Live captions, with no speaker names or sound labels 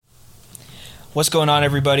What's going on,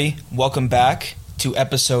 everybody? Welcome back to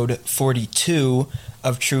episode 42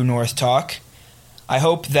 of True North Talk. I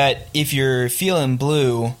hope that if you're feeling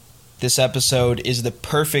blue, this episode is the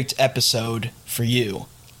perfect episode for you.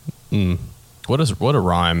 What a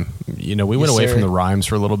rhyme. You know, we went away from the rhymes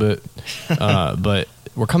for a little bit, but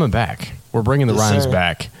we're coming back. We're bringing the rhymes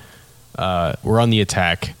back. We're on the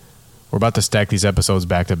attack. We're about to stack these episodes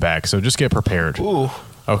back to back, so just get prepared. Ooh.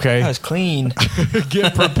 Okay? That was clean.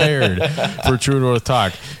 Get prepared for True North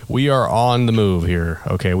Talk. We are on the move here,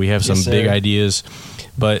 okay? We have some big ideas,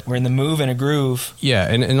 but... We're in the move and a groove. Yeah,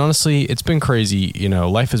 and honestly, it's been crazy. You know,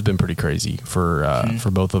 life has been pretty crazy for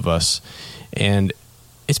both of us, and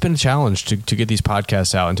it's been a challenge to get these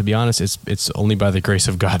podcasts out. And to be honest, it's only by the grace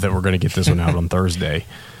of God that we're going to get this one out on Thursday.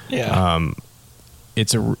 Yeah. I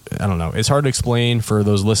don't know. It's hard to explain for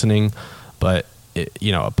those listening, but a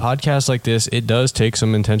podcast like this, it does take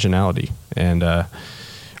some intentionality. And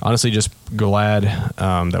honestly, just glad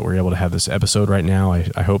that we're able to have this episode right now.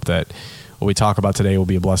 I hope that what we talk about today will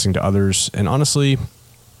be a blessing to others. And honestly,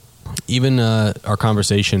 even our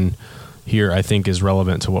conversation here, I think, is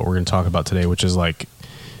relevant to what we're going to talk about today, which is like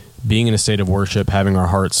being in a state of worship, having our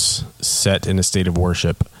hearts set in a state of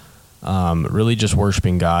worship, really just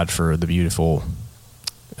worshiping God for the beautiful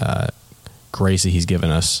grace that He's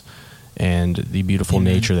given us and the beautiful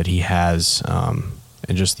nature that He has, and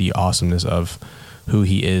just the awesomeness of who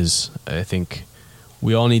He is. I think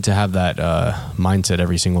we all need to have that mindset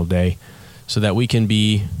every single day so that we can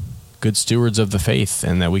be good stewards of the faith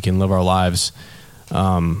and that we can live our lives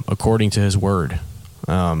according to His Word.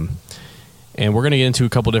 And we're going to get into a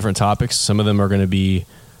couple different topics. Some of them are going to be,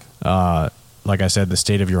 like I said, the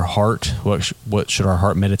state of your heart. What should our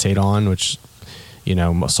heart meditate on? Which,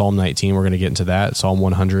 Psalm 19, we're going to get into that. Psalm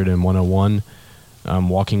 100 and 101,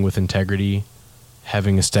 walking with integrity,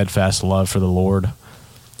 having a steadfast love for the Lord,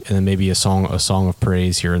 and then maybe a song of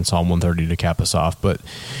praise here in Psalm 130 to cap us off. But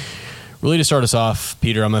really, to start us off,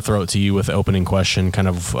 Peter, I'm going to throw it to you with the opening question, kind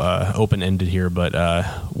of open-ended here. But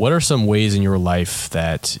what are some ways in your life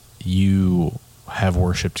that you have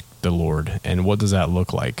worshiped the Lord, and what does that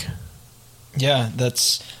look like? Yeah,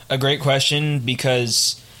 that's a great question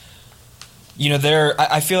because,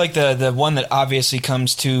 I feel like the one that obviously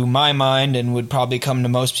comes to my mind and would probably come to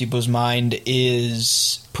most people's mind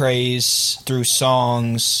is praise through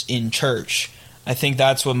songs in church. I think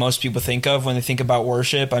that's what most people think of when they think about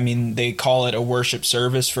worship. I mean, they call it a worship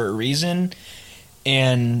service for a reason.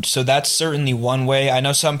 And so that's certainly one way. I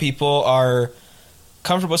know some people are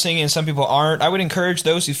comfortable singing and some people aren't. I would encourage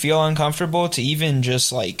those who feel uncomfortable to even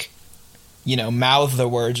just mouth the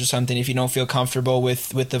words or something. If you don't feel comfortable with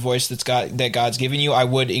the voice that God's given you, I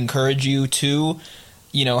would encourage you to,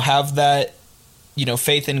 have that,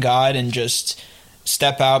 faith in God and just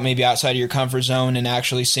step out maybe outside of your comfort zone and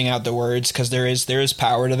actually sing out the words, because there is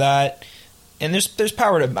power to that. And there's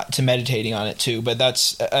power to meditating on it too, but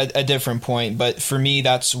that's a different point. But for me,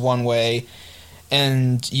 that's one way.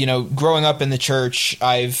 And, growing up in the church,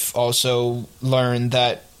 I've also learned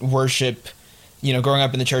that worship, growing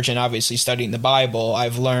up in the church and obviously studying the Bible,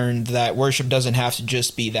 I've learned that worship doesn't have to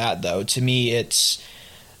just be that, though. To me, it's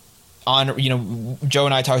honor. Joe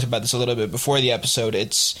and I talked about this a little bit before the episode.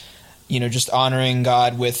 It's, just honoring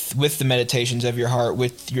God with the meditations of your heart,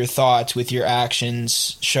 with your thoughts, with your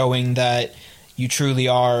actions, showing that you truly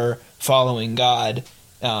are following God.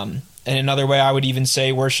 And another way I would even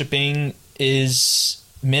say worshiping is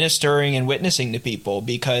ministering and witnessing to people,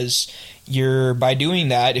 because by doing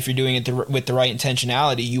that, if you're doing it with the right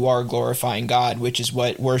intentionality, you are glorifying God, which is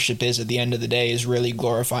what worship is at the end of the day, is really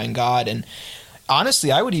glorifying God. And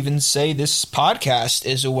honestly, I would even say this podcast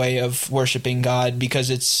is a way of worshiping God, because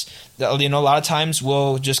it's, a lot of times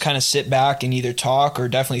we'll just kind of sit back and either talk or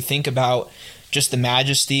definitely think about just the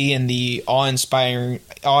majesty and the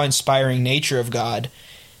awe-inspiring nature of God.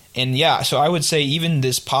 And yeah, so I would say even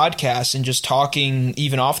this podcast and just talking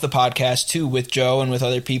even off the podcast too with Joe and with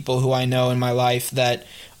other people who I know in my life that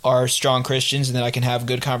are strong Christians and that I can have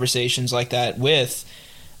good conversations like that with,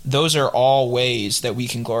 those are all ways that we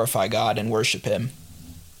can glorify God and worship Him.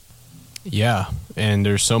 Yeah, and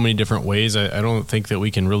there's so many different ways. I don't think that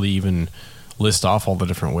we can really even list off all the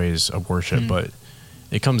different ways of worship, but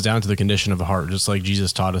it comes down to the condition of the heart, just like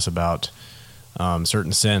Jesus taught us about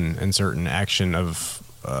certain sin and certain action of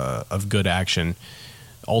good action.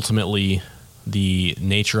 Ultimately, the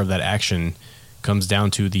nature of that action comes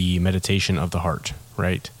down to the meditation of the heart,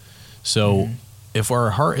 right? So if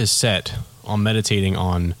our heart is set on meditating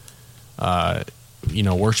on,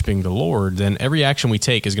 worshiping the Lord, then every action we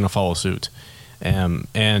take is going to follow suit.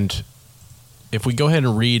 And if we go ahead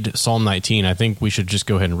and read Psalm 19, I think we should just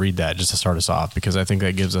go ahead and read that just to start us off, because I think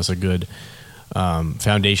that gives us a good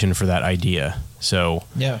foundation for that idea. So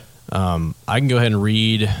Yeah. I can go ahead and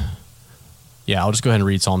read. Yeah, I'll just go ahead and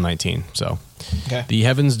read Psalm 19. So, Okay. The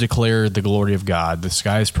heavens declare the glory of God. The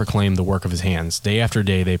skies proclaim the work of his hands. Day after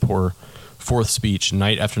day they pour forth speech.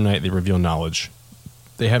 Night after night they reveal knowledge.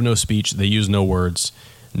 They have no speech. They use no words.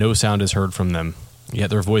 No sound is heard from them. Yet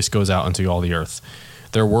their voice goes out unto all the earth.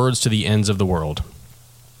 Their words to the ends of the world.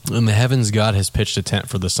 In the heavens God has pitched a tent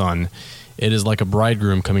for the sun. It is like a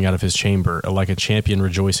bridegroom coming out of his chamber, like a champion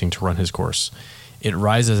rejoicing to run his course. It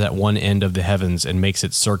rises at one end of the heavens and makes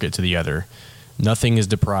its circuit to the other. Nothing is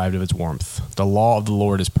deprived of its warmth. The law of the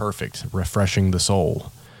Lord is perfect, refreshing the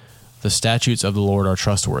soul. The statutes of the Lord are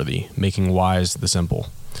trustworthy, making wise the simple.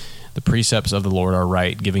 The precepts of the Lord are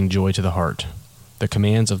right, giving joy to the heart. The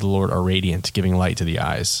commands of the Lord are radiant, giving light to the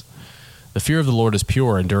eyes. The fear of the Lord is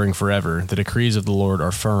pure, enduring forever. The decrees of the Lord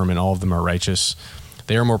are firm, and all of them are righteous.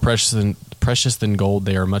 They are more precious than gold.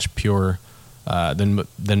 They are much pure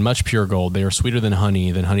than much pure gold. They are sweeter than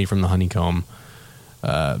honey from the honeycomb.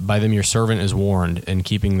 By them your servant is warned, and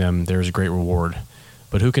keeping them there is great reward.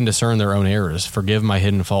 But who can discern their own errors? Forgive my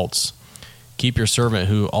hidden faults. Keep your servant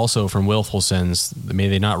who also from willful sins, may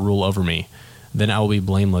they not rule over me. Then I will be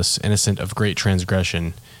blameless, innocent of great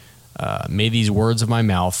transgression. May these words of my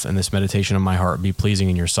mouth and this meditation of my heart be pleasing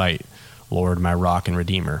in your sight, Lord, my rock and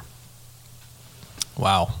redeemer.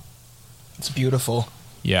 Wow. It's beautiful.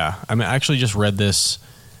 Yeah. I mean, I actually just read this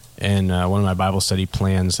in one of my Bible study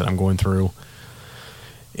plans that I'm going through.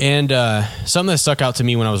 And something that stuck out to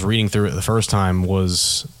me when I was reading through it the first time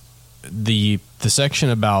was the section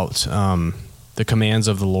about the commands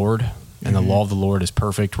of the Lord, and the law of the Lord is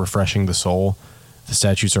perfect, refreshing the soul. The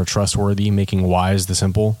statutes are trustworthy, making wise the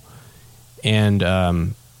simple. And,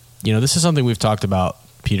 this is something we've talked about,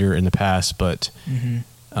 Peter, in the past, but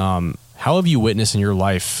how have you witnessed in your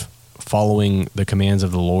life following the commands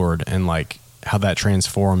of the Lord, and like how that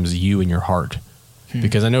transforms you and your heart?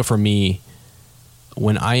 Because I know for me,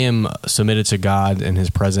 when I am submitted to God and his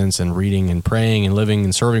presence and reading and praying and living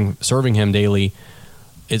and serving him daily,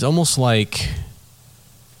 it's almost like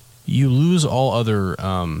you lose all other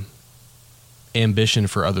ambition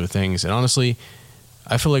for other things. And honestly,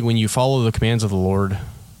 I feel like when you follow the commands of the Lord,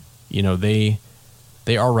 they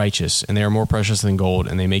are righteous, and they are more precious than gold,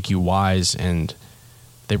 and they make you wise, and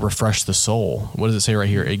they refresh the soul. What does it say right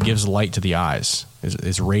here? It gives light to the eyes.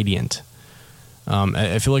 It's radiant.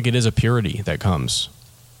 I feel like it is a purity that comes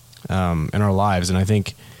in our lives. And I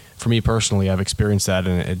think for me personally, I've experienced that,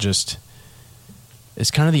 and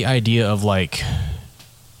it's kind of the idea of like,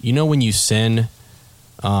 when you sin,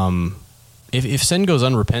 if sin goes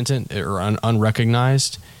unrepentant or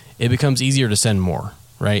unrecognized, it becomes easier to sin more,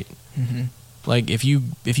 right? Mm-hmm. Like if you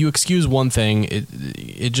excuse one thing,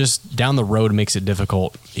 it just down the road makes it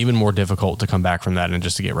even more difficult to come back from that and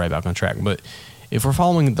just to get right back on track. But if we're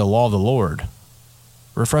following the law of the Lord,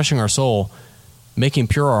 refreshing our soul, making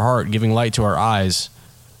pure our heart, giving light to our eyes,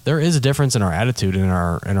 there is a difference in our attitude and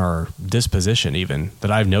in our disposition, even,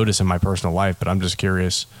 that I've noticed in my personal life. But I'm just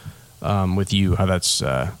curious with you how that's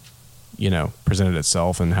presented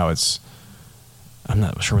itself, and how it's, I'm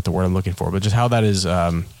not sure what the word I'm looking for, but just how that is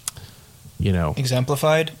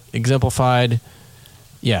exemplified.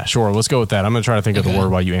 Yeah, sure. Let's go with that. I'm going to try to think of the word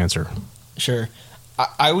while you answer. Sure.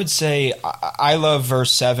 I would say I love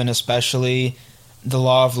verse 7 especially. The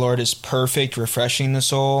law of the Lord is perfect, refreshing the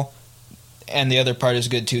soul. And the other part is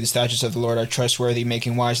good too. The statutes of the Lord are trustworthy,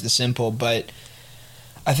 making wise the simple. But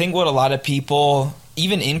I think what a lot of people,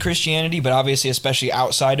 even in Christianity, but obviously especially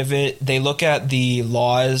outside of it, they look at the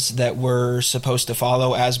laws that we're supposed to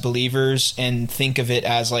follow as believers and think of it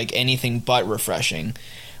as like anything but refreshing.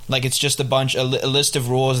 Like it's just a list of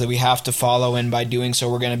rules that we have to follow, and by doing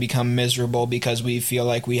so we're going to become miserable because we feel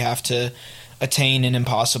like we have to attain an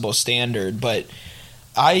impossible standard. But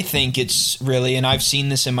I think it's really, and I've seen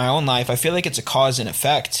this in my own life, I feel like it's a cause and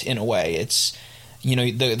effect in a way. It's,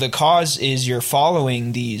 the cause is you're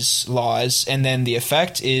following these laws, and then the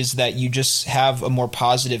effect is that you just have a more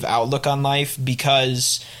positive outlook on life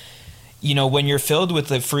because, when you're filled with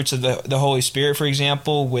the fruits of the Holy Spirit, for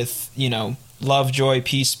example, with, love, joy,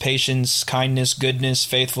 peace, patience, kindness, goodness,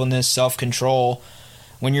 faithfulness, self-control,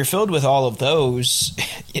 when you're filled with all of those,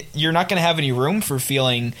 you're not going to have any room for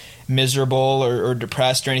feeling miserable or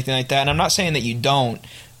depressed or anything like that. And I'm not saying that you don't.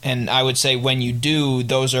 And I would say when you do,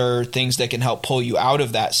 those are things that can help pull you out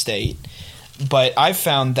of that state. But I've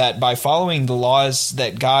found that by following the laws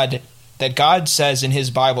that God says in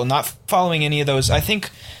his Bible, not following any of those, I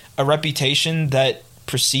think a reputation that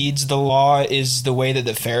precedes the law is the way that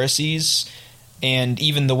the Pharisees and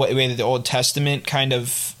even the way that the Old Testament kind of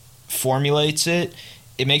formulates it.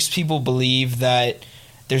 It makes people believe that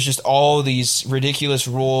there's just all these ridiculous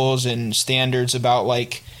rules and standards about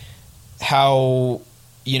like how,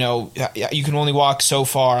 you know, you can only walk so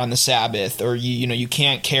far on the Sabbath, or you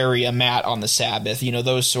can't carry a mat on the Sabbath, you know,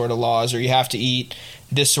 those sort of laws, or you have to eat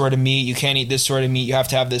this sort of meat, you can't eat this sort of meat, you have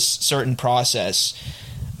to have this certain process.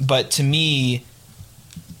 But to me,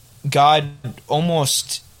 God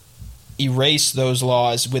almost erased those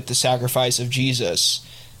laws with the sacrifice of Jesus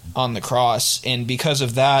on the cross, and because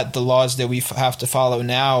of that, the laws that we have to follow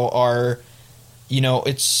now are, you know,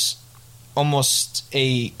 it's almost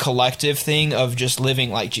a collective thing of just living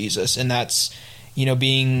like Jesus, and that's, you know,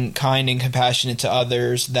 being kind and compassionate to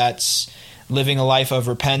others. That's living a life of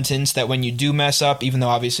repentance, that when you do mess up, even though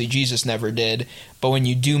obviously Jesus never did, but when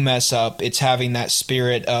you do mess up, it's having that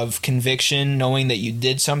spirit of conviction, knowing that you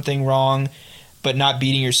did something wrong, but not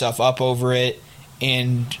beating yourself up over it,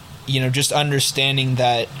 and, you know, just understanding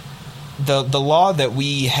that the law that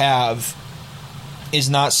we have is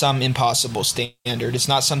not some impossible standard. It's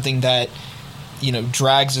not something that, you know,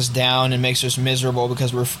 drags us down and makes us miserable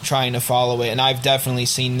because we're trying to follow it. And I've definitely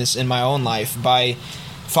seen this in my own life. By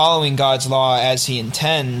following God's law as he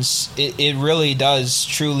intends, it really does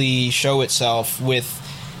truly show itself with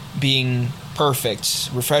being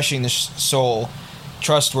perfect, refreshing the soul,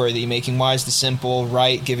 trustworthy, making wise the simple,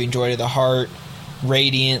 right, giving joy to the heart,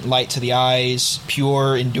 radiant, light to the eyes,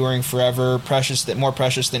 pure, enduring forever, more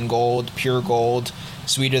precious than gold, pure gold,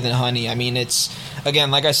 sweeter than honey. I mean, it's,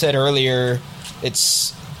 again, like I said earlier,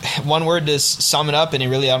 it's one word to sum it up, and it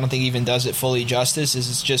really, I don't think, even does it fully justice.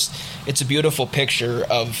 It's a beautiful picture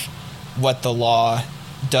of what the law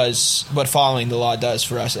does, what following the law does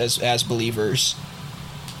for us as believers.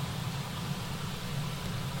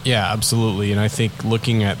 Yeah, absolutely. And I think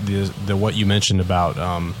looking at the what you mentioned about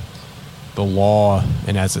the law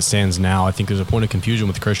and as it stands now, I think there's a point of confusion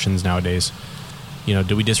with Christians nowadays. You know,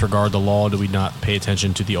 do we disregard the law? Do we not pay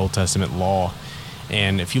attention to the Old Testament law?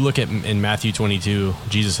 And if you look at in Matthew 22,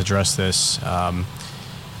 Jesus addressed this.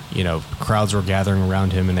 You know, crowds were gathering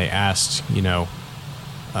around him, and they asked, you know,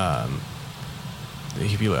 I'm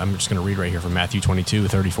just going to read right here from Matthew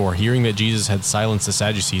 22:34. Hearing that Jesus had silenced the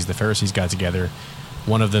Sadducees, the Pharisees got together.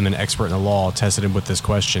 One of them, an expert in the law, tested him with this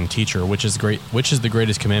question: "Teacher, which is the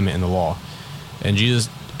greatest commandment in the law?" And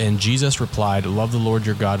Jesus replied, "Love the Lord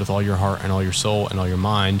your God with all your heart and all your soul and all your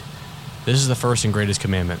mind. This is the first and greatest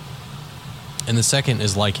commandment. And the second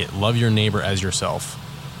is like it: love your neighbor as yourself.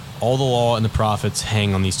 All the law and the prophets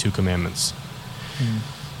hang on these two commandments."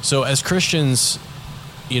 So as Christians,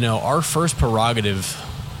 you know, our first prerogative,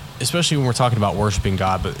 especially when we're talking about worshiping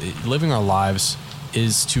God, but living our lives,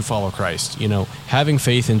 is to follow Christ. You know, having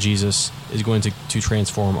faith in Jesus is going to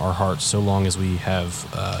transform our hearts, so long as we have,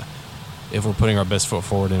 if we're putting our best foot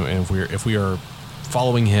forward, and if we are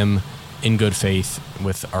following him in good faith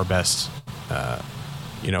with our best,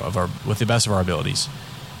 you know, with the best of our abilities.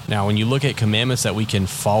 Now, when you look at commandments that we can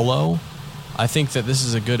follow, I think that this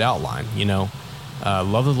is a good outline. You know,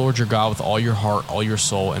 love the Lord your God with all your heart, all your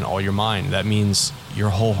soul, and all your mind. That means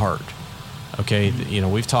your whole heart. Okay, you know,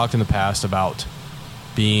 we've talked in the past about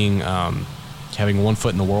being having one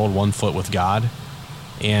foot in the world, one foot with God,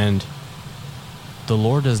 and the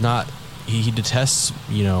Lord does not. He detests,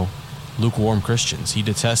 you know, lukewarm Christians. He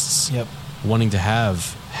detests wanting to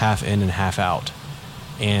have half in and half out,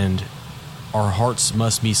 and our hearts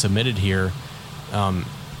must be submitted here. And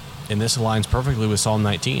this aligns perfectly with Psalm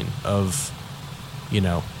 19 of, you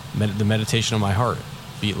know, the meditation of my heart.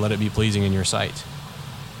 Let it be pleasing in your sight.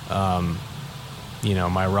 You know,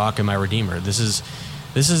 my rock and my redeemer. This is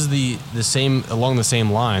the same, along the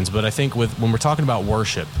same lines, but I think when we're talking about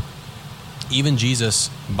worship, even Jesus,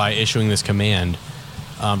 by issuing this command,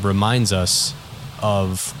 reminds us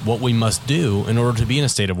of what we must do in order to be in a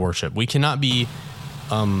state of worship. We cannot be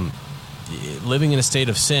living in a state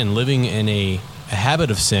of sin, living in a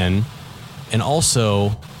habit of sin, and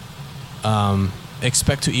also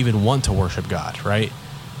expect to even want to worship God, right?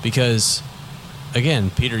 Because, again,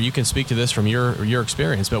 Peter, you can speak to this from your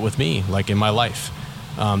experience, but with me, like in my life,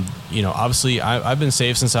 you know, obviously I've been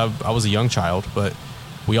saved since I was a young child, but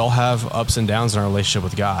we all have ups and downs in our relationship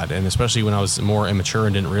with God. And especially when I was more immature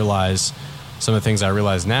and didn't realize some of the things I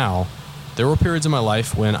realize now, there were periods in my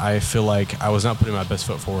life when I feel like I was not putting my best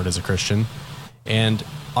foot forward as a Christian. And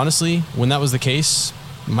honestly, when that was the case,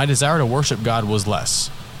 my desire to worship God was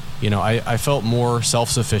less. You know, I felt more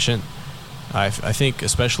self-sufficient. I think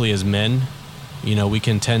especially as men, you know, we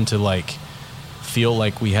can tend to like feel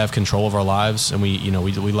like we have control of our lives, and we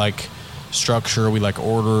like structure, we like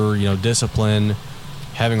order, you know, discipline,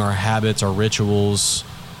 having our habits, our rituals,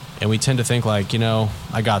 and we tend to think like, you know,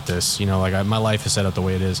 I got this, you know, like my life is set up the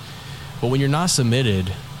way it is. But when you're not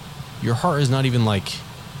submitted, your heart is not even like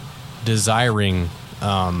desiring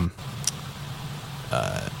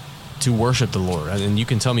to worship the Lord. And you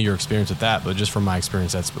can tell me your experience with that, but just from my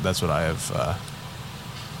experience, that's what I have,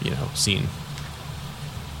 seen.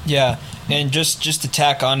 Yeah, and just to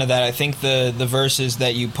tack onto that, I think the verses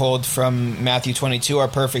that you pulled from Matthew 22 are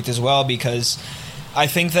perfect as well, because I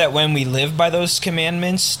think that when we live by those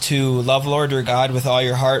commandments to love Lord your God with all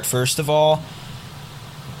your heart, first of all,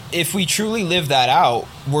 if we truly live that out,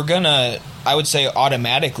 we're gonna, I would say,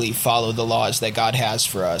 automatically follow the laws that God has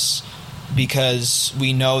for us, because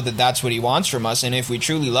we know that that's what he wants from us. And if we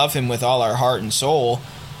truly love him with all our heart and soul,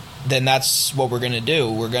 then that's what we're going to do.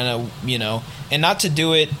 We're going to, and not to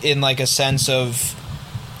do it in like a sense of,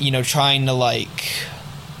 trying to like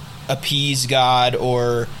appease God,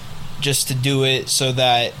 or just to do it so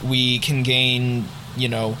that we can gain,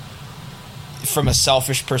 from a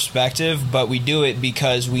selfish perspective, but we do it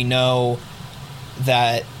because we know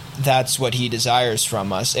that that's what he desires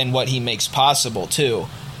from us and what he makes possible too.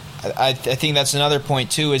 I think that's another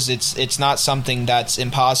point too, is it's not something that's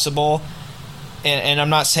impossible. And I'm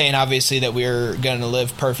not saying obviously that we're going to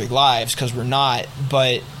live perfect lives, because we're not,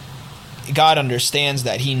 but God understands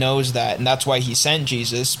that. He knows that, and that's why he sent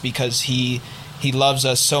Jesus, because he loves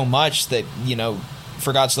us so much that,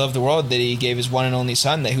 for God to love the world that he gave his one and only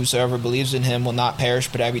son, that whosoever believes in him will not perish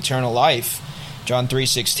but have eternal life. John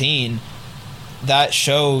 3:16. That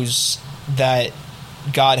shows that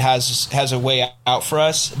God has a way out for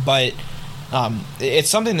us, but it's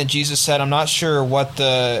something that Jesus said. I'm not sure what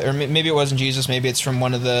or maybe it wasn't Jesus, maybe it's from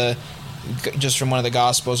one of the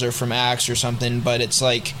Gospels or from Acts or something, but it's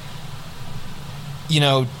like,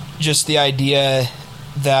 just the idea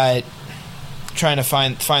that, trying to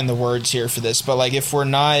find the words here for this, but like, if we're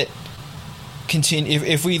not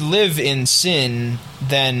if we live in sin,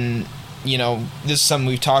 then, this is something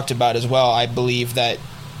we've talked about as well. I believe that,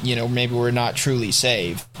 maybe we're not truly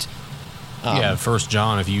saved. Yeah, 1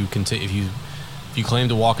 John, if you claim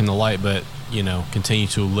to walk in the light, but continue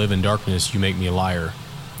to live in darkness, you make me a liar.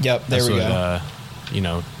 Yep, there we go.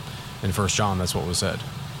 In 1 John, that's what was said.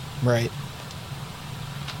 Right.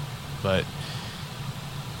 But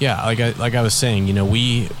yeah, like I was saying,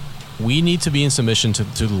 we need to be in submission to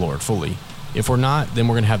the Lord fully. If we're not, then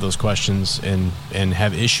we're going to have those questions and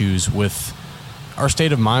have issues with our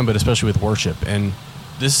state of mind, but especially with worship. And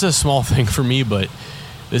this is a small thing for me, but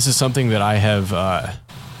this is something that I have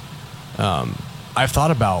I've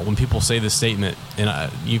thought about when people say this statement.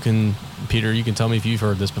 And Peter, you can tell me if you've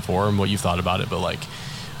heard this before and what you've thought about it. But like,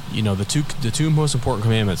 the two most important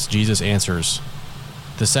commandments, Jesus answers.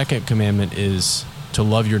 The second commandment is to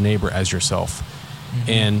love your neighbor as yourself. Mm-hmm.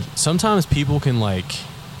 And sometimes people can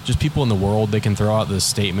just people in the world, they can throw out this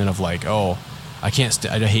statement of like, oh, I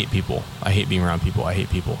hate people. I hate being around people. I hate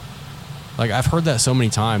people. Like, I've heard that so many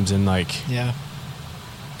times, and like, yeah,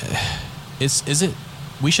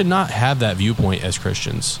 we should not have that viewpoint as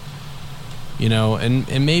Christians,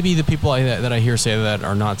 and maybe the people that I hear say that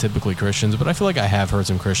are not typically Christians, but I feel like I have heard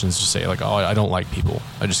some Christians just say like, oh, I don't like people.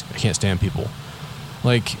 I can't stand people.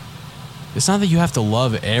 Like, it's not that you have to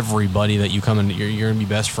love everybody that you come in, you're going to be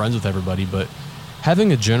best friends with everybody, but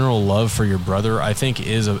having a general love for your brother, I think,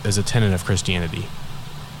 is a tenet of Christianity.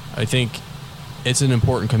 I think it's an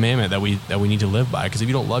important commandment that we need to live by, because if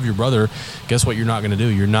you don't love your brother, guess what you're not going to do?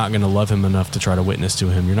 You're not going to love him enough to try to witness to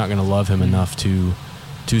him. You're not going to love him enough to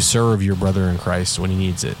serve your brother in Christ when he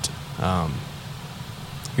needs it.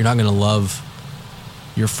 You're not going to love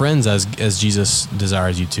your friends as Jesus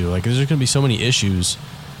desires you to. Like, there's going to be so many issues,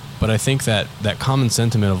 but I think that common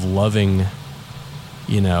sentiment of loving,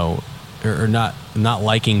 or not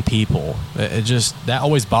liking people, that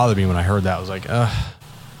always bothered me when I heard that. I was like,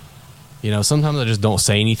 sometimes I just don't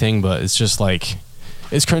say anything, but it's just like,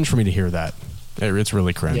 it's cringe for me to hear that. It's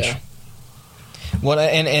really cringe. Yeah. Well,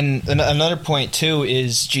 and another point too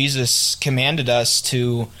is Jesus commanded us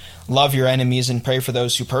to love your enemies and pray for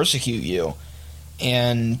those who persecute you.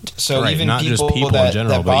 And so right, even not people, just people that, in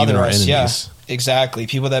general, that but bother even our us, enemies. Yeah, exactly.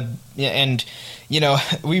 People that, and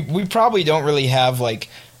we probably don't really have like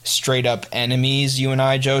straight up enemies, you and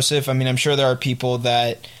I, Joseph. I mean, I'm sure there are people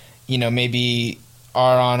that, maybe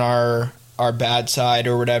are on our bad side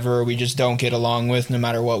or whatever, we just don't get along with no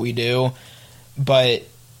matter what we do. But,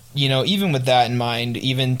 even with that in mind,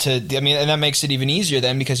 and that makes it even easier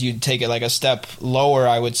then, because you take it like a step lower,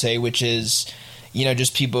 I would say, which is,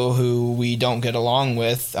 just people who we don't get along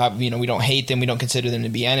with. We don't hate them, we don't consider them to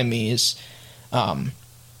be enemies.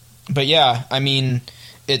 But yeah, I mean,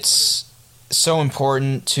 it's so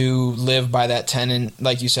important to live by that tenet,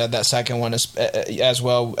 like you said. That second one is, as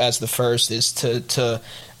well as the first, is to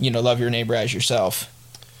love your neighbor as yourself.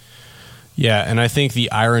 Yeah, and I think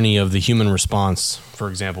the irony of the human response, for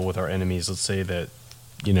example, with our enemies, let's say that,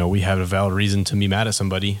 we have a valid reason to be mad at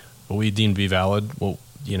somebody, what we deem to be valid,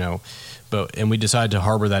 and we decide to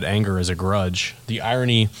harbor that anger as a grudge. The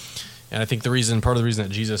irony, and I think part of the reason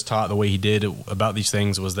that Jesus taught the way he did about these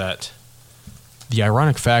things was that the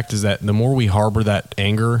ironic fact is that the more we harbor that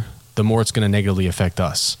anger, the more it's going to negatively affect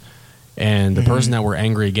us. And the person that we're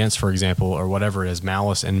angry against, for example, or whatever it is,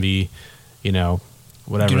 malice, envy,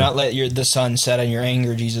 whatever. Do not let the sun set on your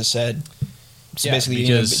anger, Jesus said. So basically,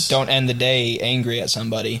 don't end the day angry at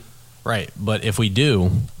somebody. Right. But if we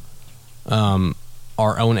do,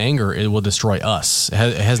 our own anger, it will destroy us. It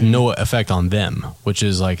has no effect on them, which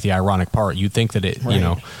is like the ironic part. You think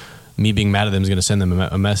that me being mad at them is going to send them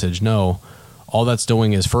a message. No. All that's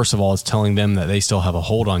doing is, first of all, it's telling them that they still have a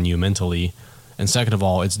hold on you mentally. And second of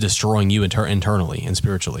all, it's destroying you internally and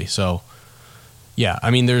spiritually. So, yeah,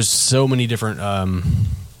 I mean, there's so many different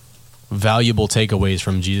valuable takeaways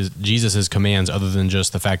from Jesus's commands other than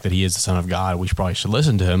just the fact that he is the Son of God. We probably should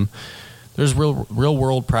listen to him. There's real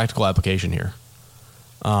world practical application here.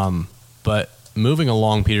 But moving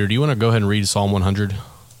along, Peter, do you want to go ahead and read Psalm 100?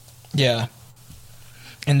 Yeah.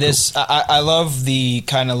 And this, I love the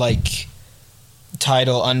kind of like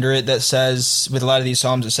title under it that says, with a lot of these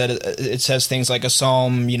psalms, it says things like a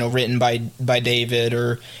psalm, written by David,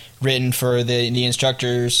 or written for the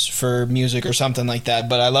instructors for music or something like that.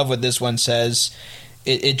 But I love what this one says.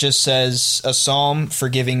 It just says a psalm for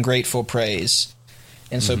giving grateful praise.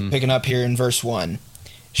 And so picking up here in verse 1,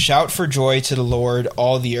 shout for joy to the Lord,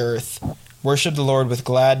 all the earth. Worship the Lord with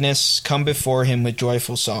gladness. Come before him with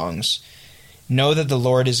joyful songs. Know that the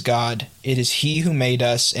Lord is God. It is he who made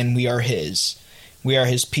us, and we are his. We are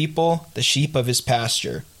his people, the sheep of his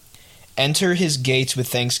pasture. Enter his gates with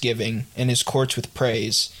thanksgiving, and his courts with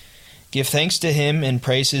praise. Give thanks to him and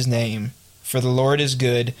praise his name. For the Lord is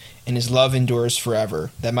good, and his love endures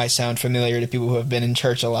forever. That might sound familiar to people who have been in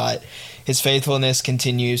church a lot. His faithfulness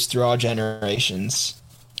continues through all generations.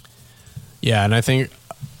 Yeah, and I think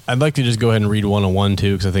I'd like to just go ahead and read 101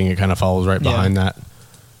 too, because I think it kind of follows right behind that.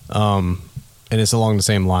 And it's along the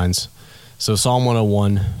same lines. So Psalm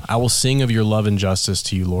 101, I will sing of your love and justice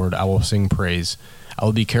to you, Lord. I will sing praise. I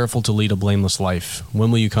will be careful to lead a blameless life.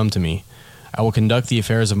 When will you come to me? I will conduct the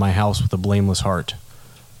affairs of my house with a blameless heart.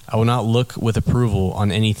 I will not look with approval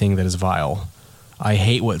on anything that is vile. I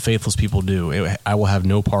hate what faithless people do. I will have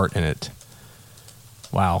no part in it.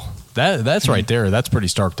 Wow. That's right there. That's pretty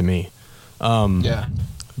stark to me. Yeah.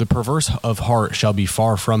 The perverse of heart shall be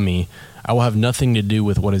far from me. I will have nothing to do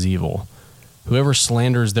with what is evil. Whoever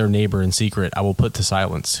slanders their neighbor in secret, I will put to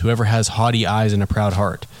silence. Whoever has haughty eyes and a proud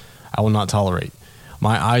heart, I will not tolerate.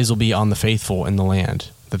 My eyes will be on the faithful in the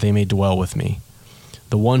land, that they may dwell with me.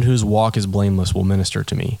 The one whose walk is blameless will minister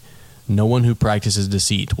to me. No one who practices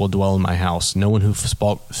deceit will dwell in my house. No one who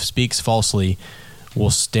speaks falsely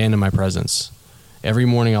will stand in my presence. Every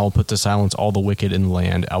morning I will put to silence all the wicked in the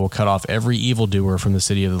land. I will cut off every evildoer from the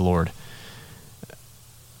city of the Lord.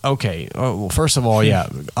 Okay, well, first of all, yeah,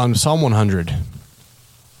 on Psalm 100,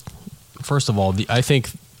 first of all, I think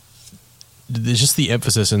just the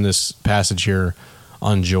emphasis in this passage here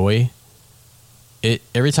on joy,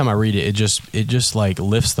 every time I read it, it just like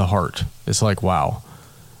lifts the heart. It's like, wow.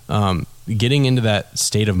 Getting into that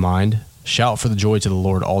state of mind, shout for the joy to the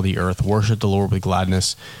Lord, all the earth, worship the Lord with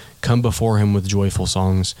gladness, come before him with joyful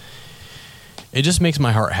songs. It just makes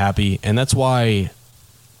my heart happy, and that's why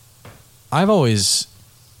I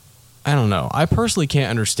don't know. I personally can't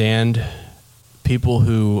understand people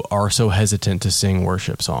who are so hesitant to sing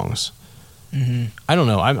worship songs. Mm-hmm. I don't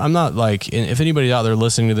know. I'm not like, if anybody's out there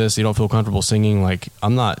listening to this, you don't feel comfortable singing, like,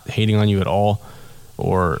 I'm not hating on you at all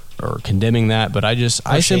or condemning that, but I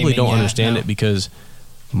simply don't understand it, because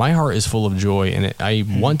my heart is full of joy, and I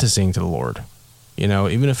want to sing to the Lord.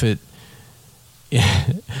 Even if it,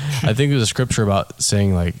 I think there's a scripture about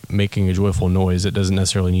saying, like, making a joyful noise. It doesn't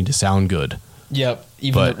necessarily need to sound good. Yep.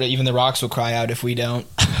 Even the rocks will cry out if we don't.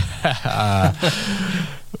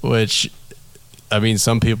 Which, I mean,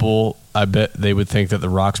 some people, I bet they would think that the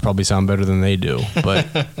rocks probably sound better than they do, but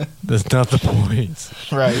that's not the point.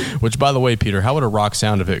 Right. Which, by the way, Peter, how would a rock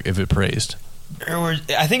sound if it praised?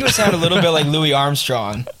 I think it would sound a little bit like Louis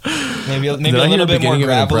Armstrong. Maybe a little bit more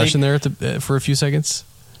gravelly. Impression there for a few seconds?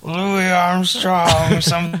 Louis Armstrong,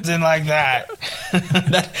 something like that.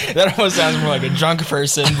 that almost sounds more like a drunk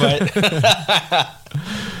person, but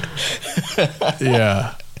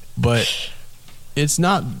yeah. But it's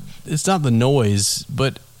not the noise,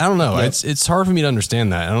 but I don't know. Yep. It's hard for me to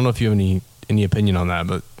understand that. I don't know if you have any opinion on that,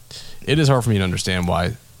 but it is hard for me to understand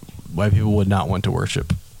why people would not want to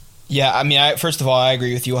worship. Yeah, I mean, first of all, I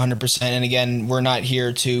agree with you 100%. And again, we're not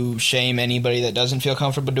here to shame anybody that doesn't feel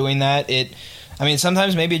comfortable doing that. I mean,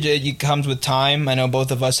 sometimes maybe it comes with time. I know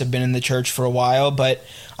both of us have been in the church for a while, but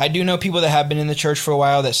I do know people that have been in the church for a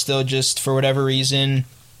while that still just, for whatever reason,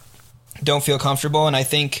 don't feel comfortable. And I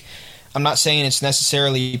think, I'm not saying it's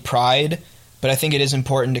necessarily pride, but I think it is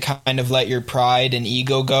important to kind of let your pride and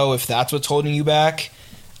ego go if that's what's holding you back.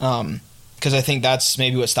 Because I think that's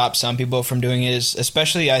maybe what stops some people from doing it, is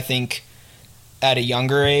especially, I think, at a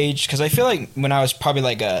younger age. Because I feel like when I was probably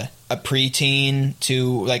like a preteen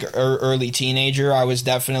to like early teenager, I was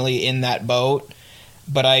definitely in that boat.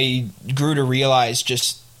 But I grew to realize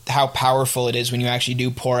just how powerful it is when you actually do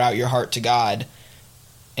pour out your heart to God.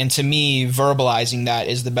 And to me, verbalizing that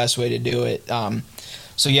is the best way to do it.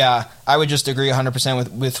 So yeah, I would just agree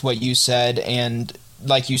 100% with what you said. And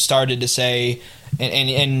like you started to say,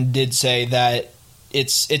 and did say, that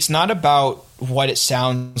it's not about what it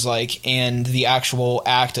sounds like and the actual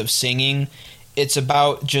act of singing. It's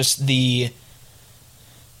about just the,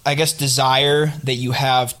 I guess, desire that you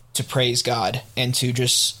have to praise God and to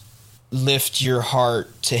just lift your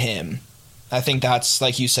heart to Him. I think that's,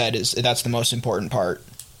 like you said, that's the most important part.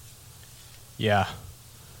 Yeah.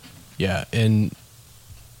 Yeah, and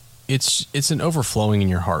it's an overflowing in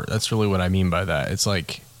your heart. That's really what I mean by that. It's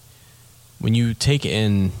like when you try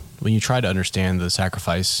to understand the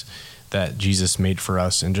sacrifice that Jesus made for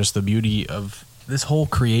us and just the beauty of this whole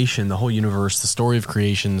creation, the whole universe, the story of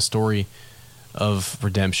creation, the story of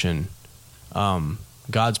redemption,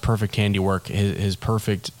 God's perfect handiwork, his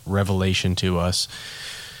perfect revelation to us.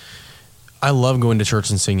 I love going to church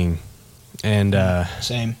and singing. And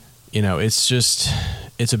same.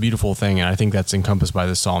 It's a beautiful thing, and I think that's encompassed by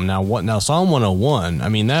this psalm. Now Psalm 101, I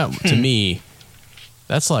mean, that to me,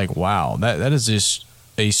 that's like, wow, that is just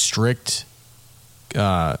a strict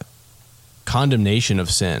condemnation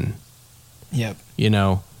of sin. Yep.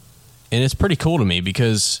 And it's pretty cool to me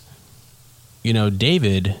because,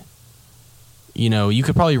 David, you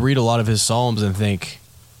could probably read a lot of his psalms and think,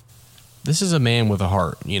 this is a man with a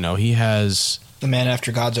heart. He has... The man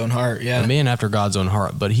after God's own heart, yeah. A man after God's own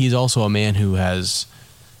heart, but he's also a man who has,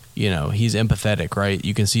 he's empathetic, right?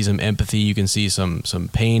 You can see some empathy, you can see some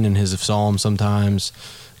pain in his psalm sometimes,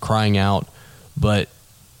 crying out. But,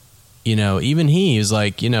 even he is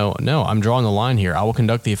like, no, I'm drawing the line here. I will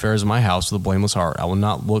conduct the affairs of my house with a blameless heart. I will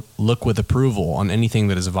not look with approval on anything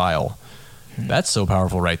that is vile. That's so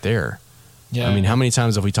powerful right there. Yeah. I mean, how many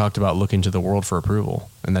times have we talked about looking to the world for approval?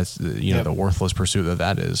 And that's, the worthless pursuit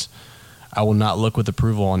that is. I will not look with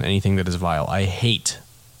approval on anything that is vile. He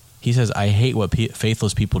says, I hate what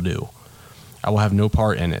faithless people do. I will have no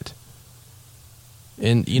part in it.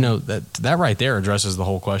 And, that right there addresses the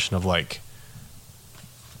whole question of, like,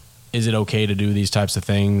 is it okay to do these types of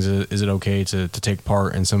things? Is it okay to take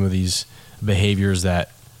part in some of these behaviors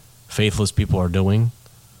that faithless people are doing?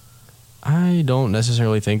 I don't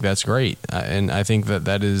necessarily think that's great. And I think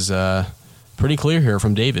that is pretty clear here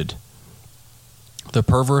from David. The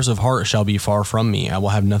perverse of heart shall be far from me. I will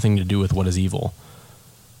have nothing to do with what is evil.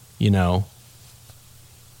 I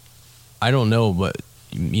don't know, but,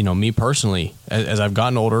 me personally, as I've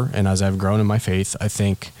gotten older and as I've grown in my faith, I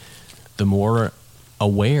think the more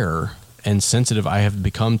aware and sensitive I have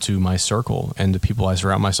become to my circle and the people I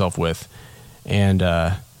surround myself with. And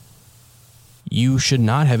you should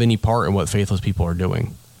not have any part in what faithless people are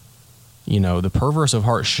doing. The perverse of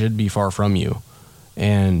heart should be far from you.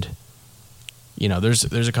 And there's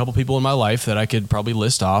a couple people in my life that I could probably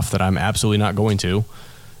list off that I'm absolutely not going to,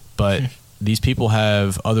 but these people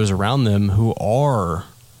have others around them who are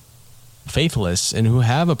faithless and who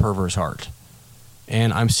have a perverse heart.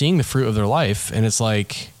 And I'm seeing the fruit of their life, and it's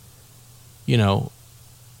like,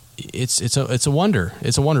 it's a wonder.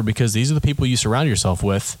 It's a wonder because these are the people you surround yourself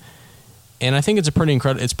with. And I think it's pretty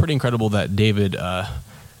incredible that David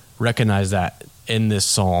recognized that in this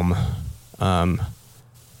psalm. I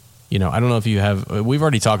don't know if you have, we've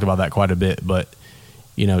already talked about that quite a bit, but,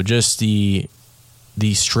 just the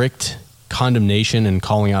strict condemnation and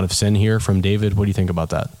calling out of sin here from David. What do you think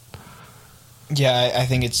about that? Yeah, I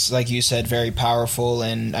think it's, like you said, very powerful.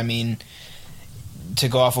 And I mean, to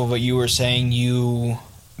go off of what you were saying, you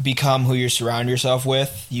become who you surround yourself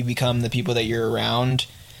with. You become the people that you're around.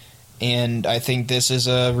 And I think this is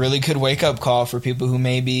a really good wake-up call for people who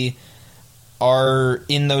maybe are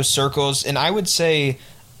in those circles. And I would say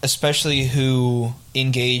especially who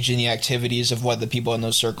engage in the activities of what the people in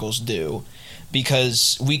those circles do.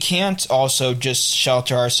 Because we can't also just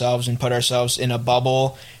shelter ourselves and put ourselves in a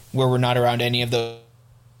bubble where we're not around any of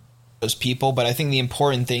those people. But I think the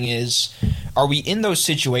important thing is are we in those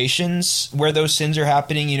situations where those sins are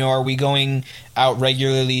happening? You know, are we going out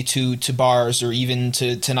regularly to bars or even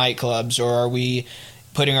to nightclubs, or are we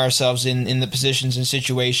putting ourselves in the positions and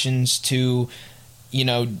situations to, you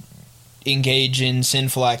know, engage in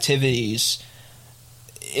sinful activities?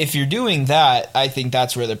 If you're doing that, I think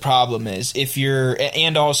that's where the problem is.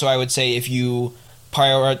 And also I would say if you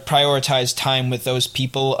prioritize time with those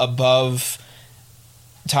people above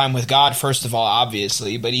time with God, first of all,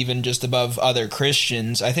 obviously, but even just above other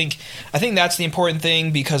Christians, I think that's the important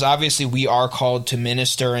thing, because obviously we are called to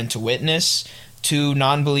minister and to witness to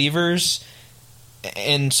non-believers.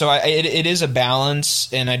 And so it is a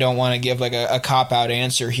balance, and I don't want to give like a cop-out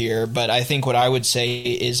answer here, but I think what I would say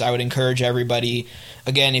is I would encourage everybody,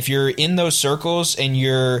 again, if you're in those circles and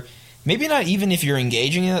you're, maybe not even if you're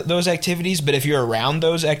engaging in those activities, but if you're around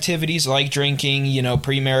those activities like drinking, you know,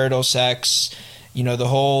 premarital sex, you know, the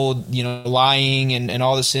whole, you know, lying and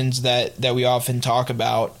all the sins that we often talk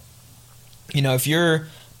about, you know, if you're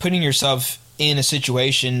putting yourself in a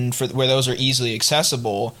situation where those are easily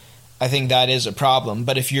accessible, I think that is a problem.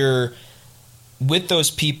 But if you're with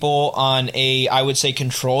those people on a, I would say,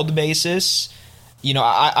 controlled basis, you know,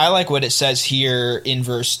 I like what it says here in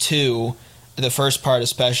verse 2, the first part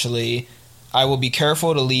especially, I will be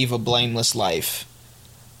careful to leave a blameless life.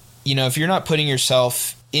 You know, if you're not putting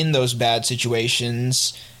yourself in those bad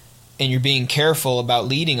situations and you're being careful about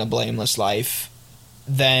leading a blameless life,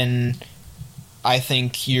 then I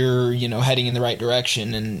think you're, you know, heading in the right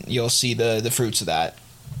direction, and you'll see the fruits of that.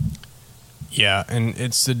 Yeah, and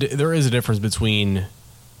there is a difference between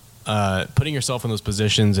putting yourself in those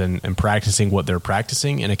positions and practicing what they're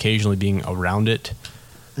practicing and occasionally being around it.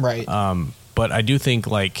 Right. But I do think,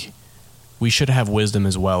 like, we should have wisdom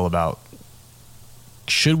as well about,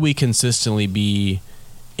 should we consistently be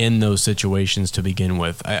in those situations to begin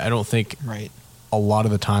with? I don't think a lot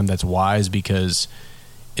of the time that's wise, because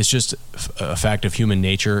it's just a fact of human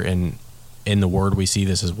nature, and in the Word we see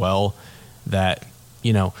this as well, that,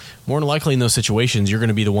 you know, more than likely in those situations, you're going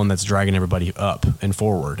to be the one that's dragging everybody up and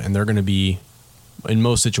forward, and they're going to be, in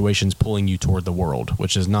most situations, pulling you toward the world,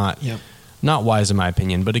 which is not wise in my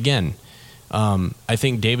opinion. But again, I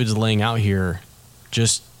think David's laying out here,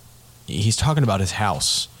 he's talking about his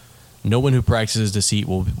house. No one who practices deceit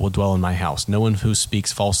will dwell in my house. No one who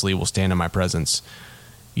speaks falsely will stand in my presence.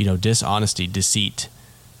 You know, dishonesty, deceit.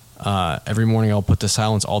 Every morning I'll put to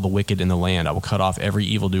silence all the wicked in the land. I will cut off every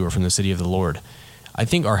evildoer from the city of the Lord. I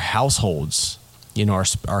think our households, you know,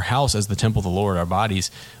 our house as the temple of the Lord, our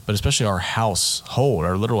bodies, but especially our household,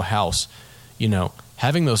 our literal house, you know,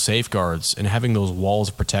 having those safeguards and having those walls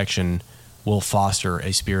of protection will foster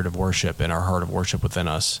a spirit of worship and our heart of worship within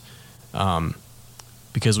us,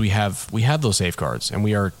 because we have those safeguards, and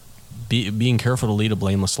we are being careful to lead a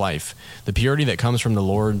blameless life. The purity that comes from the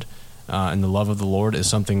Lord and the love of the Lord is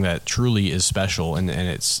something that truly is special, and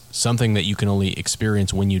it's something that you can only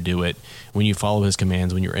experience when you do it, when you follow His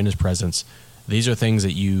commands, when you're in His presence. These are things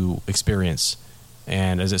that you experience,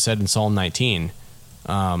 and as it said in Psalm 19,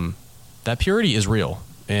 that purity is real,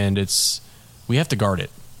 and we have to guard it,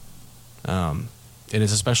 and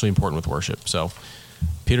it's especially important with worship. So,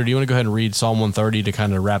 Peter, do you want to go ahead and read Psalm 130 to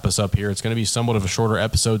kind of wrap us up here? It's going to be somewhat of a shorter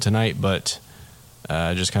episode tonight, but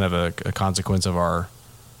just kind of a consequence of our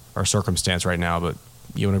circumstance right now. But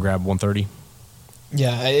you want to grab 130?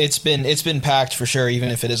 Yeah, it's been packed for sure, even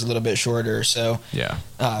if it is a little bit shorter. So yeah,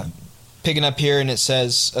 picking up here, and it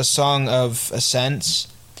says, a song of ascents.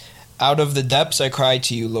 Out of the depths I cry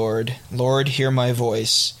to you, Lord. Lord, hear my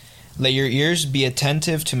voice. Let your ears be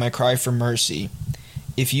attentive to my cry for mercy.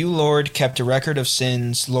 If you, Lord, kept a record of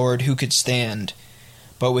sins, Lord, who could stand?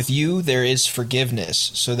 But with you there is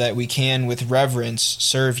forgiveness, so that we can with reverence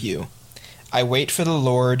serve you. I wait for the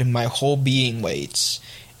Lord, my whole being waits,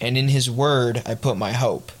 and in His word I put my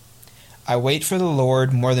hope. I wait for the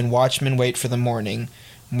Lord more than watchmen wait for the morning,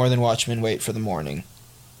 more than watchmen wait for the morning.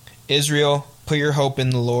 Israel, put your hope in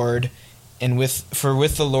the Lord, for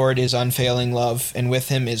with the Lord is unfailing love, and with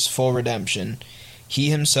Him is full redemption. He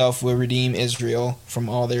Himself will redeem Israel from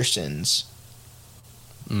all their sins.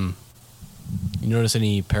 You notice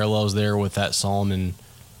any parallels there with that psalm? And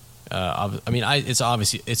it's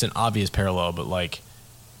an obvious parallel, but like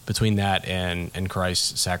between that and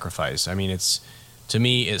Christ's sacrifice, I mean, to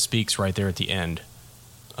me it speaks right there at the end,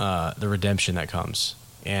 the redemption that comes,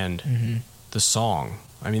 and the song.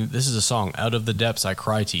 I mean, this is a song. Out of the depths I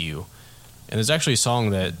cry to you. And there's actually a song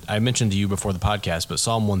that I mentioned to you before the podcast, but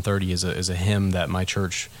Psalm 130 is a hymn that my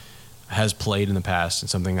church has played in the past, and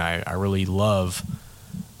something I really love.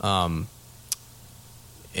 And,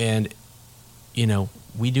 you know,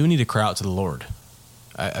 we do need to cry out to the Lord.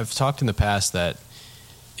 I've talked in the past that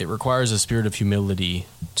it requires a spirit of humility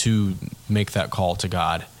to make that call to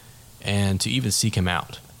God and to even seek him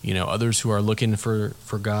out. Others who are looking for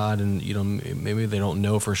God and, maybe they don't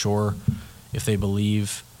know for sure if they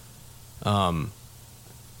believe.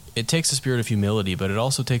 It takes a spirit of humility, but it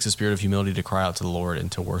also takes a spirit of humility to cry out to the Lord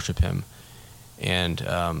and to worship him.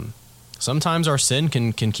 And sometimes our sin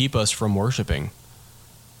can keep us from worshiping.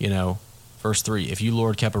 Verse 3, if you,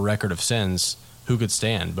 Lord, kept a record of sins, who could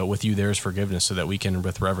stand? But with you there is forgiveness, so that we can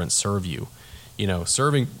with reverence serve you.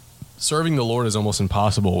 Serving the Lord is almost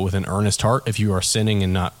impossible with an earnest heart if you are sinning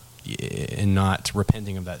and not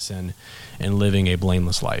repenting of that sin and living a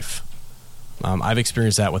blameless life. I've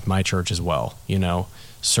experienced that with my church as well.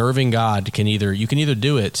 Serving God you can either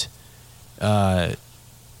do it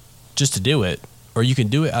just to do it, or you can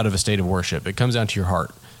do it out of a state of worship. It comes down to your heart.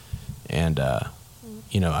 And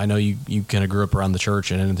I know you kind of grew up around the church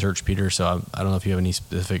and in the church, Peter, so I don't know if you have any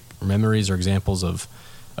specific memories or examples of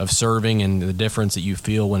serving and the difference that you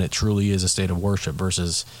feel when it truly is a state of worship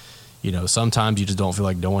versus, sometimes you just don't feel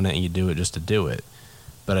like doing it and you do it just to do it.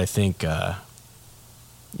 But I think,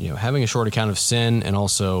 having a short account of sin and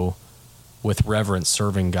also with reverence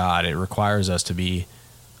serving God, it requires us to be,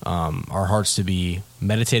 our hearts to be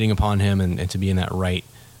meditating upon him and to be in that right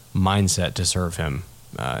mindset to serve him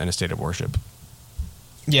in a state of worship.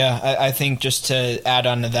 Yeah, I think just to add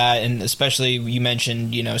on to that, and especially you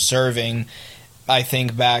mentioned, serving, I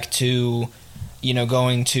think back to,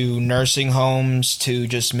 going to nursing homes to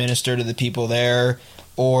just minister to the people there,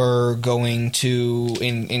 or going to,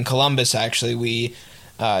 in Columbus, actually, we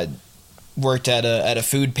worked at a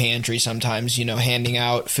food pantry sometimes, handing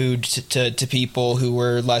out food to people who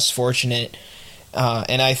were less fortunate.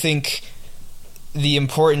 And I think the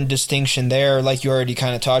important distinction there, like you already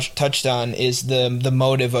kind of touched on, is the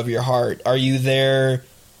motive of your heart. Are you there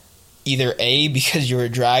either A, because you were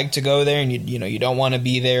dragged to go there and you don't want to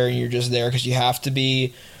be there and you're just there because you have to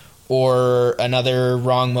be, or another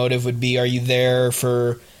wrong motive would be, are you there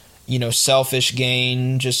for selfish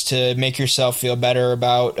gain, just to make yourself feel better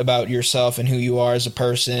about yourself and who you are as a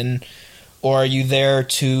person? Or are you there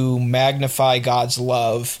to magnify God's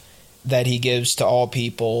love that he gives to all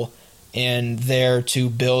people and there to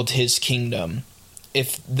build his kingdom?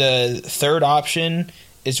 If the third option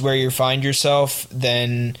is where you find yourself,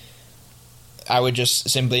 then I would just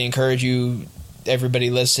simply encourage you, everybody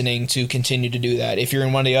listening, to continue to do that. If you're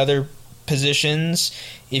in one of the other positions,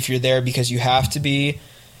 if you're there because you have to be,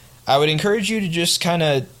 I would encourage you to just kind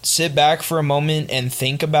of sit back for a moment and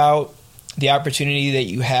think about the opportunity that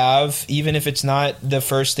you have, even if it's not the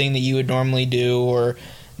first thing that you would normally do, or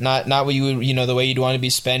not what you would, the way you'd want to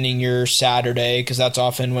be spending your Saturday, because that's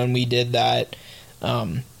often when we did that.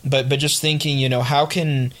 But just thinking, how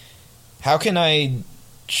can I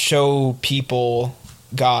show people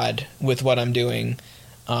God with what I'm doing?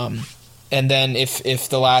 And then if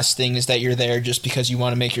the last thing is that you're there just because you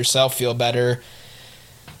want to make yourself feel better,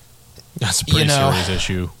 that's a pretty serious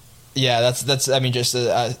issue. Yeah, that's just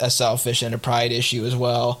a selfish and a pride issue as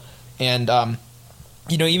well. And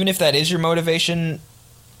even if that is your motivation,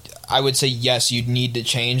 I would say yes, you'd need to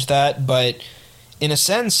change that. But in a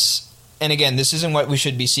sense, and again, this isn't what we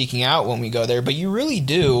should be seeking out when we go there, but you really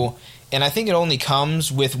do. And I think it only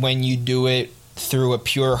comes with when you do it through a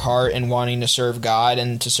pure heart and wanting to serve God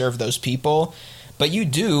and to serve those people. But you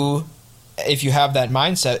do, if you have that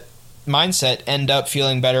mindset, end up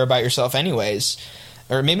feeling better about yourself anyways.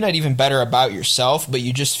 Or maybe not even better about yourself, but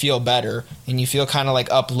you just feel better and you feel kind of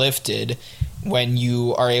like uplifted when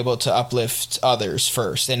you are able to uplift others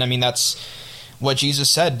first. And I mean, that's what Jesus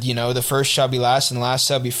said, the first shall be last and the last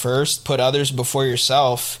shall be first. Put others before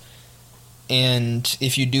yourself. And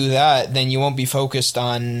if you do that, then you won't be focused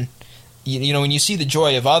on, when you see the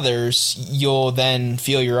joy of others, you'll then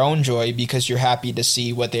feel your own joy because you're happy to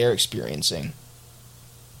see what they're experiencing.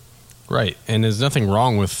 Right. And there's nothing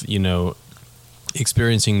wrong with,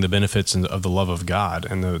 experiencing the benefits of the love of God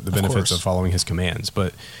and the benefits of following his commands.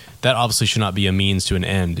 But that obviously should not be a means to an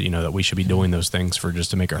end, that we should be doing those things for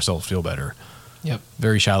just to make ourselves feel better. Yep.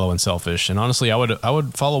 Very shallow and selfish. And honestly, I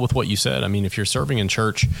would follow with what you said. I mean, if you're serving in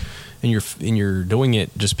church and you're doing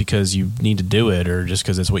it just because you need to do it or just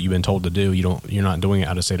because it's what you've been told to do, you're not doing it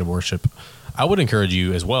out of state of worship, I would encourage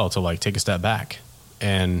you as well to take a step back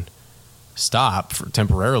and stop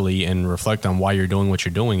temporarily and reflect on why you're doing what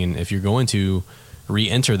you're doing. And if you're going to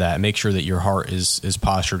re-enter that, make sure that your heart is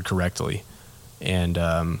postured correctly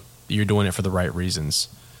and you're doing it for the right reasons.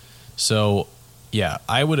 So yeah,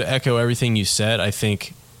 I would echo everything you said. I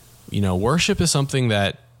think, worship is something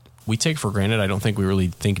that we take for granted. I don't think we really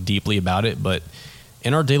think deeply about it, but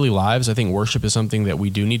in our daily lives, I think worship is something that we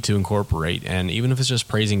do need to incorporate. And even if it's just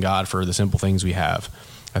praising God for the simple things we have,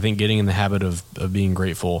 I think getting in the habit of being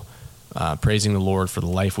grateful, praising the Lord for the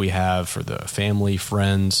life we have, for the family,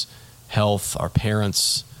 friends, health, our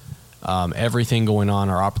parents, everything going on,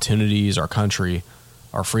 our opportunities, our country,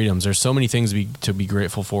 our freedoms. There's so many things to be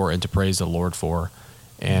grateful for and to praise the Lord for.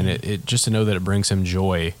 And it just to know that it brings him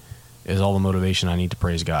joy is all the motivation I need to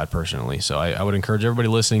praise God personally. So I would encourage everybody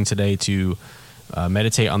listening today to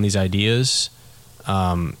meditate on these ideas,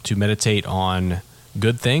 to meditate on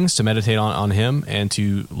good things, to meditate on him, and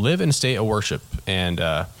to live in a state of worship. And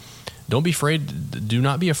don't be afraid. Do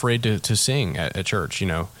not be afraid to sing at church.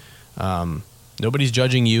 Nobody's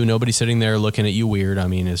judging you. Nobody's sitting there looking at you weird. I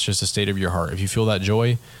mean, it's just a state of your heart. If you feel that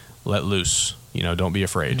joy, let loose. Don't be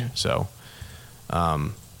afraid. Mm-hmm. So,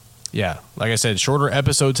 like I said, shorter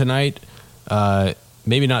episode tonight.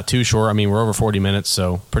 Maybe not too short. I mean, we're over 40 minutes,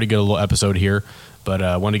 so pretty good little episode here. But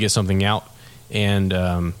I wanted to get something out. And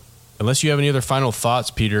unless you have any other final thoughts,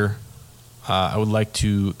 Peter, I would like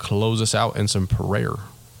to close us out in some prayer.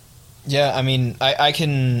 Yeah, I mean, I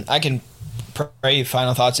can pray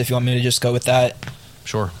final thoughts if you want me to just go with that.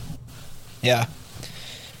 Sure. Yeah.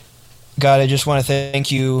 God, I just want to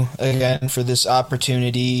thank you again for this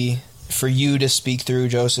opportunity for you to speak through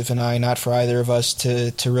Joseph and I, not for either of us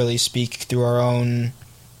to really speak through our own,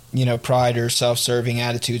 pride or self-serving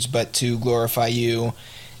attitudes, but to glorify you.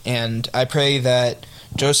 And I pray that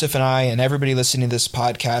Joseph and I and everybody listening to this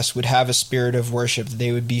podcast would have a spirit of worship, that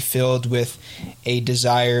they would be filled with a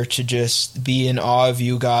desire to just be in awe of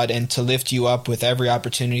you, God, and to lift you up with every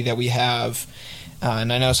opportunity that we have.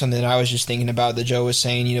 And I know something that I was just thinking about that Joe was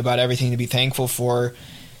saying, about everything to be thankful for.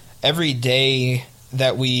 Every day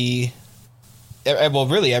that really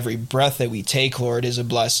every breath that we take, Lord, is a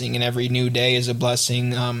blessing, and every new day is a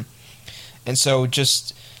blessing. And so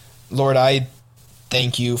just, Lord, I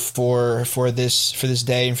thank you for this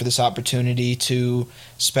day and for this opportunity to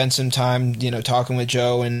spend some time, talking with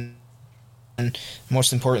Joe and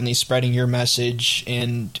most importantly, spreading your message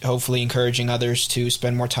and hopefully encouraging others to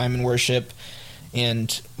spend more time in worship.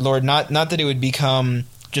 And Lord, not that it would become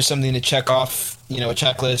just something to check off, a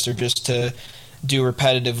checklist or just to do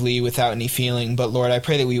repetitively without any feeling. But Lord, I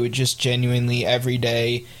pray that we would just genuinely every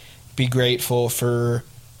day be grateful for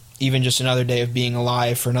even just another day of being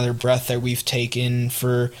alive, for another breath that we've taken,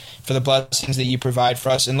 for the blessings that you provide for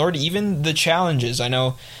us. And Lord, even the challenges. I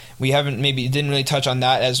know we didn't really touch on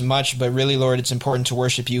that as much, but really, Lord, it's important to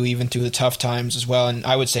worship you even through the tough times as well. And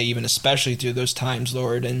I would say even especially through those times,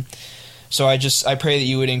 Lord. And so I pray that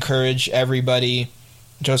you would encourage everybody,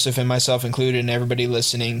 Joseph and myself included, and everybody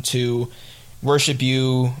listening, to worship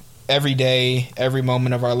you every day, every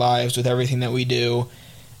moment of our lives with everything that we do,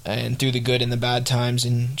 and through the good and the bad times,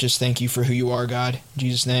 and just thank you for who you are, God. In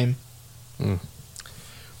Jesus' name. Lord,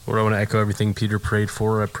 I want to echo everything Peter prayed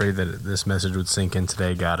for. I pray that this message would sink in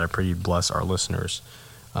today, God. I pray you'd bless our listeners.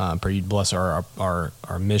 I pray you'd bless our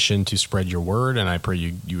mission to spread your word, and I pray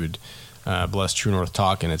you would bless True North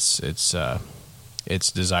Talk and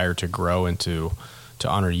its desire to grow and to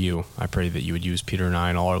honor you. I pray that you would use Peter and I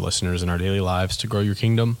and all our listeners in our daily lives to grow your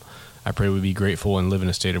kingdom. I pray we'd be grateful and live in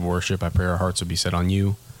a state of worship. I pray our hearts would be set on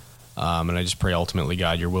you. And I just pray ultimately,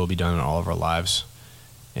 God, your will be done in all of our lives.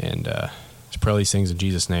 And just pray all these things in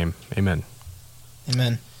Jesus' name. Amen.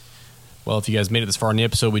 Amen. Well, if you guys made it this far in the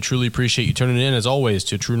episode, we truly appreciate you tuning in, as always,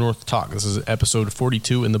 to True North Talk. This is episode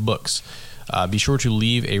 42 in the books. Be sure to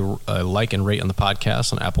leave a like and rate on the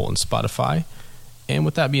podcast on Apple and Spotify. And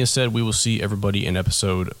with that being said, we will see everybody in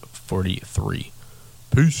episode 43.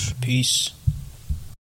 Peace. Peace.